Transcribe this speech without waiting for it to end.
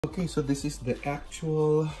Okay, so this is the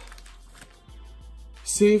actual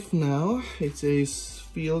safe now. It says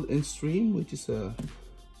Field and Stream, which is a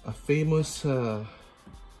famous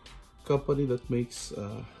company that makes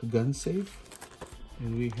gun safe.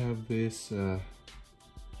 And we have this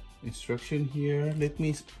instruction here. Let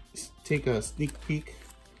me take a sneak peek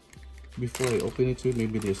before I open it too.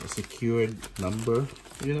 Maybe there's a secured number,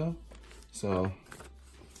 you know. So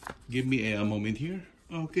give me a moment here.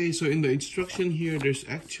 Okay, so in the instruction here, there's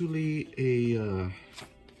actually a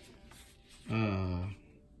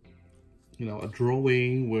you know, a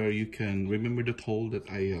drawing where you can remember the hole that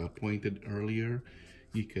I pointed earlier.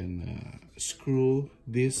 You can screw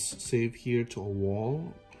this safe here to a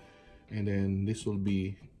wall, and then this will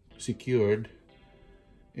be secured.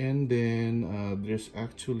 And then there's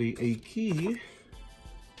actually a key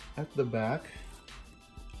at the back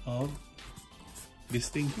of this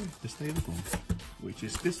thing here, the styrofoam, which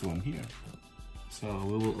is this one here. So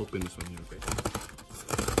we will open this one here, okay?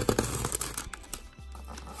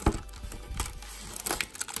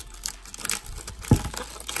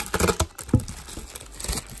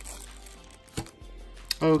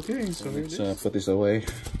 Okay, so let's put this away.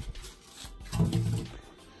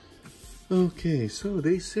 Okay, so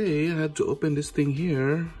they say I have to open this thing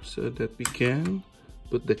here so that we can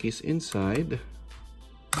put the keys inside.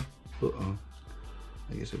 Uh-oh.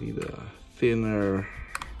 I guess I need a thinner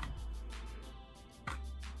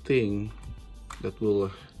thing that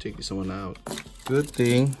will take this one out. Good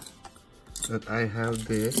thing that I have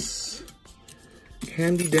this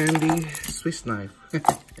handy dandy Swiss knife.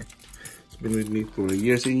 It's been with me for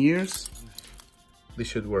years and years. This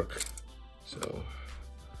should work. So,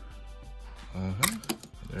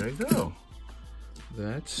 there you go.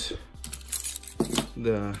 That's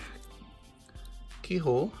the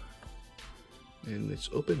keyhole. And let's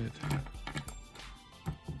open it.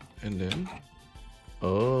 And then,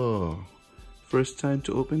 oh, first time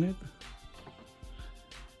to open it.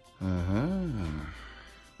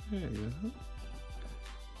 There you go.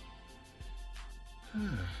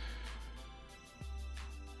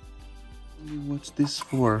 What's this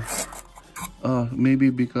for? Maybe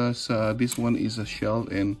because this one is a shell,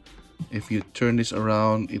 and if you turn this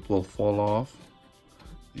around, it will fall off.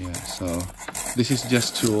 Yeah, so this is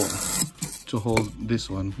just to hold this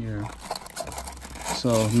one here.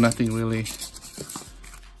 So nothing really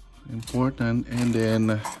important. And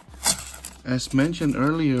then, as mentioned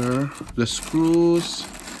earlier, the screws,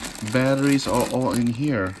 batteries are all in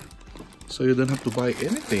here. So you don't have to buy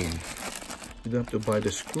anything. You don't have to buy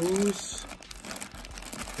the screws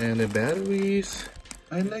and the batteries.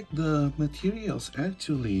 I like the materials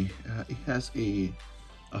actually. It has a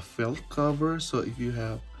felt cover, so if you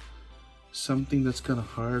have something that's kind of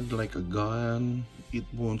hard like a gun, it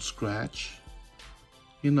won't scratch,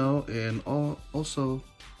 you know. And also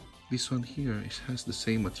this one here, it has the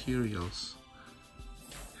same materials.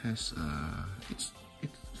 Has it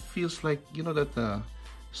feels like, you know, that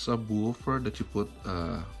subwoofer that you put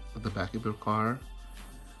at the back of your car.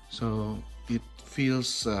 So it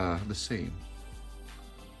feels the same.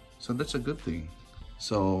 So that's a good thing.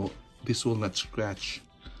 So this will not scratch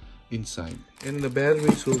inside. And the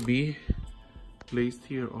batteries will be placed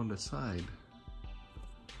here on the side,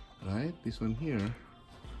 right? This one here.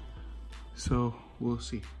 So we'll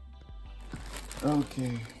see.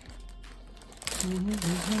 Okay.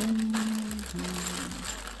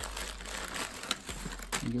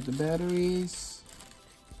 You get the batteries.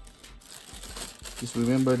 Just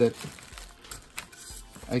remember that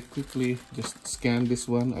I quickly just scanned this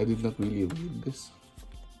one. I did not really read this.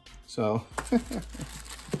 So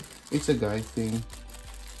it's a guy thing.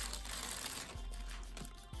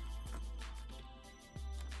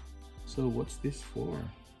 So what's this for?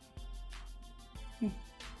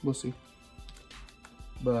 We'll see.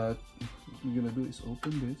 But what we're gonna do is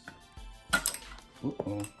open this.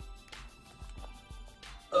 Uh-oh.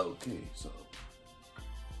 Okay, so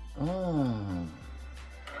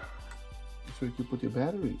that's where you put your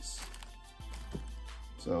batteries.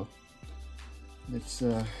 So let's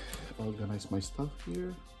organize my stuff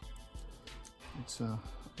here. Let's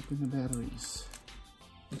open the batteries.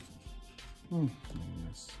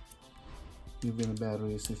 Yes. Even the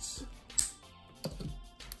batteries, it's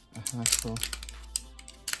a hassle.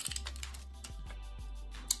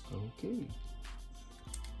 Okay.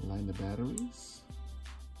 Line the batteries.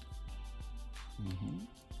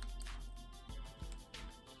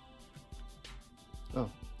 Oh,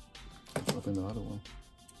 open the other one.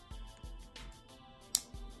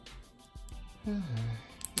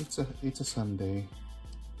 It's a Sunday,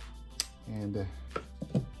 and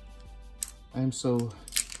I'm so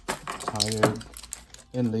tired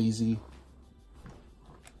and lazy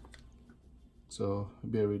So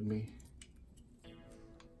bear with me.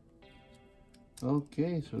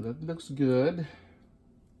 Okay, so that looks good.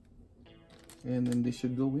 And then they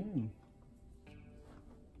should go in.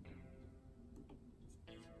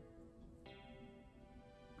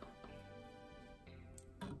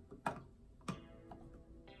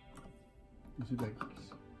 Is it like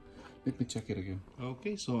this? Let me check it again.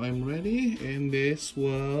 Okay, so I'm ready, and this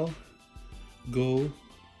will go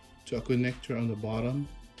to a connector on the bottom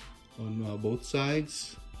on both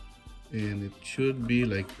sides, and it should be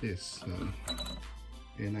like this.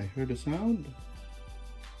 And I heard the sound.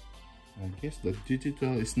 I guess the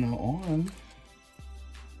digital is now on.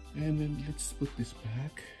 And then let's put this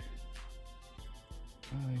back.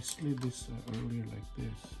 I slid this earlier like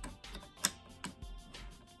this.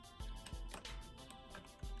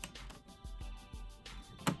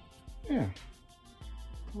 Yeah.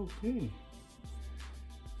 Okay.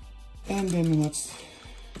 And then what's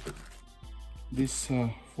this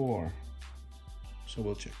for? So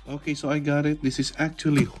we'll check. Okay, so I got it. This is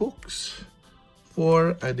actually hooks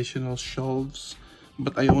for additional shelves,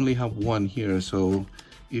 but I only have one here. So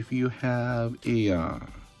if you have a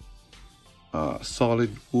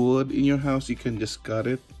solid wood in your house, you can just cut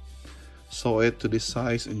it, saw it to this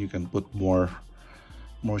size, and you can put more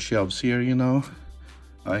shelves here, you know.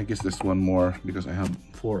 I guess there's one more because I have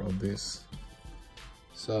 4 of this.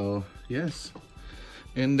 So yes.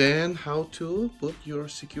 And then how to put your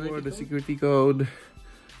security code. The security code,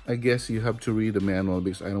 I guess you have to read the manual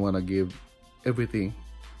because I don't want to give everything,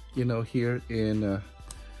 you know, here in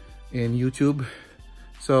YouTube.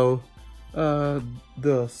 So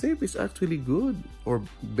the safe is actually good or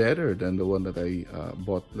better than the one that I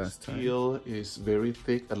bought last time. Steel is very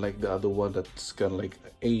thick, unlike the other one that's kind of like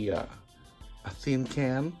a thin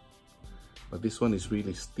can, but this one is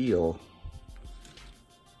really steel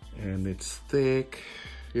and it's thick,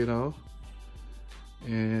 you know.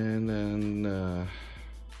 And then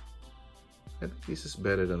I think this is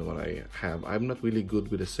better than what I have. I'm not really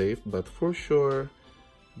good with the safe, but for sure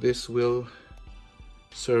this will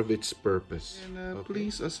serve its purpose. And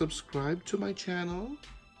please subscribe to my channel.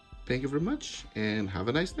 Thank you very much and have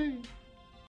a nice day.